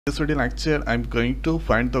This video lecture I'm going to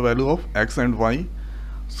find the value of x and y.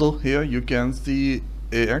 So here you can see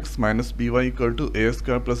ax minus by equal to a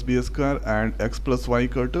square plus b square and x plus y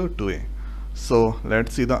equal to 2a. So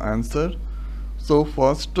let's see the answer. So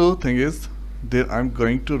first thing is there I'm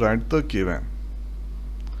going to write the given.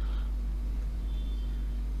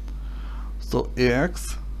 So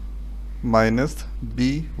ax minus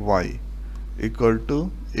by equal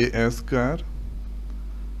to a square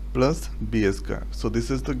plus b square. So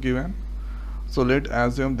this is the given. So let's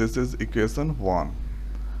assume this is equation 1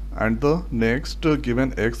 and the next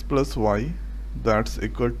given x plus y, that's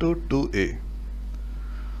equal to 2a.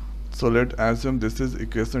 So let's assume this is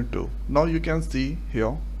equation 2. Now you can see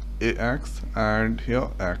here ax and here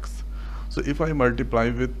x. So if I multiply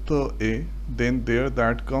with a, then there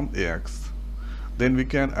that come ax. Then we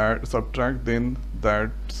can add, subtract, then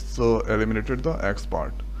that's eliminated the x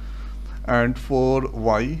part. And for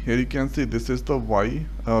y, here you can see this is the y,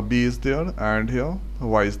 b is there and here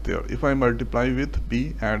y is there. If I multiply with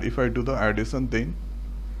b and if I do the addition, then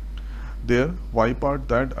there y part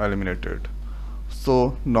that eliminated.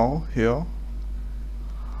 So now here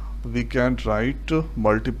we can write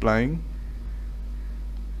multiplying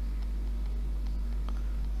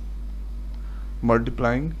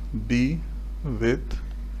b with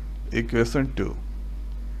equation 2.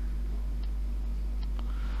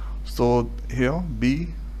 So here b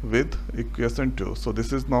with equation 2. So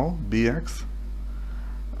this is now bx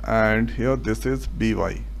and here this is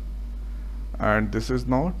by and this is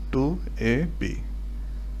now 2ab.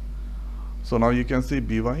 So now you can see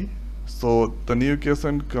by. So the new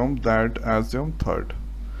equation comes that assume third.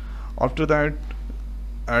 After that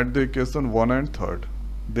add the equation 1 and third.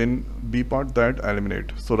 Then b part that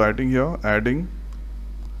eliminate. So writing here adding.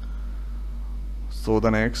 So the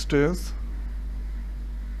next is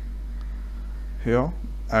here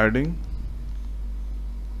adding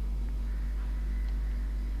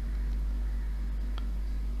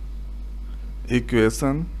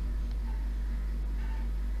equation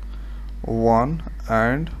 1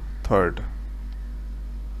 and third.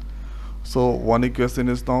 So one equation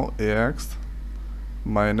is now ax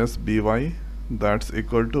minus by, that's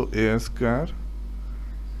equal to a square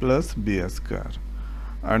plus b square,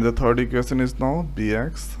 and the third equation is now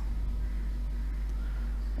bx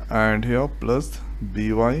and here plus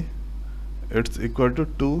by, it's equal to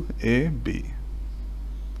 2ab.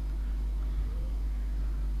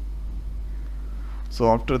 So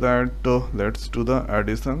after that let's do the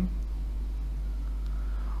addition.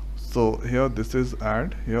 So here this is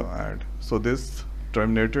add, here add. So this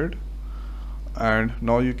terminated and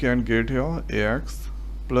now you can get here ax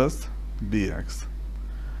plus bx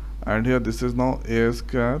and here this is now a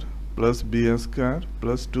square plus b square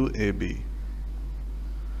plus 2ab.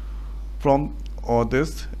 From all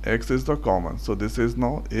this x is the common, so this is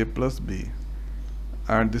now a plus b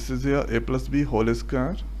and this is here a plus b whole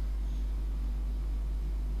square.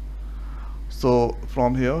 So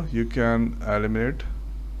from here you can eliminate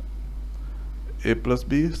a plus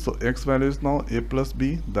b. So x value is now a plus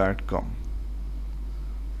b that come.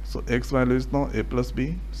 So x value is now a plus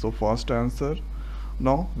b. So first answer.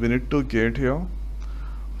 Now we need to get here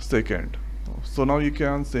second. So now you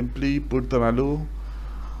can simply put the value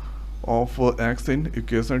of x in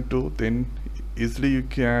equation 2, then easily you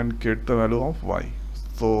can get the value of y.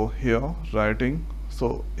 So here writing,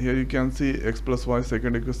 so here you can see x plus y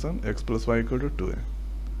second equation, x plus y equal to 2a.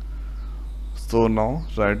 So now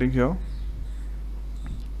writing here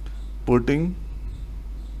putting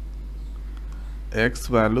x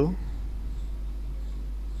value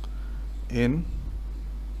in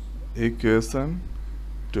equation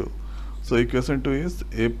 2. So equation 2 is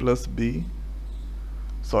a plus b,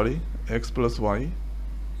 sorry, x plus y.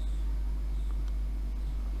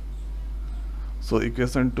 So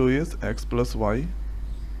equation 2 is x plus y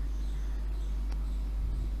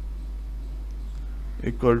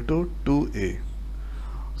equal to 2a.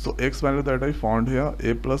 So x value that I found here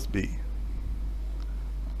a plus b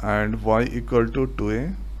and y equal to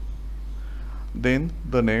 2a. Then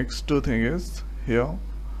the next thing is here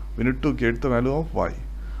we need to get the value of y.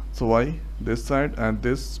 So y this side and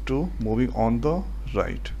this 2 moving on the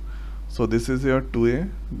right. So this is here 2a,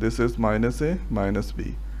 this is minus a minus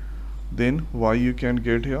b. Then y you can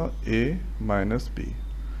get here a minus b.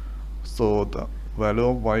 So the value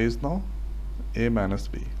of y is now a minus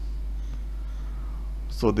b.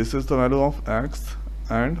 So this is the value of x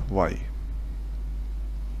and y.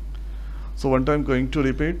 So one time going to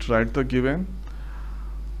repeat, write the given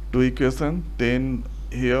two equation, then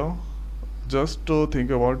here just to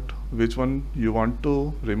think about which one you want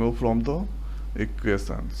to remove from the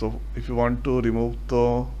equation. So if you want to remove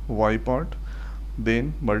the y part,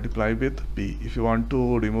 then multiply with b. If you want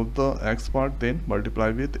to remove the x part, then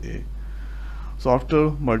multiply with a. So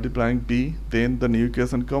after multiplying b, then the new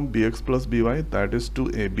equation come bx plus by, that is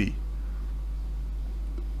 2ab.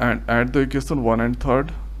 And add the equation 1 and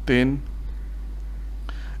 3rd, then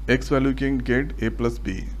x value you can get a plus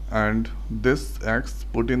b, and this x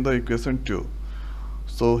put in the equation 2.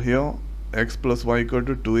 So here x plus y equal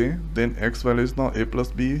to 2a, then x value is now a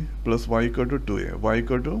plus b plus y equal to 2a, y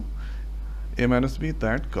equal to a minus b,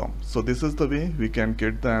 that comes. So this is the way we can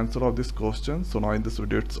get the answer of this question. So now in this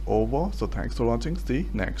video it's over. So thanks for watching. See you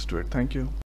next to it. Thank you.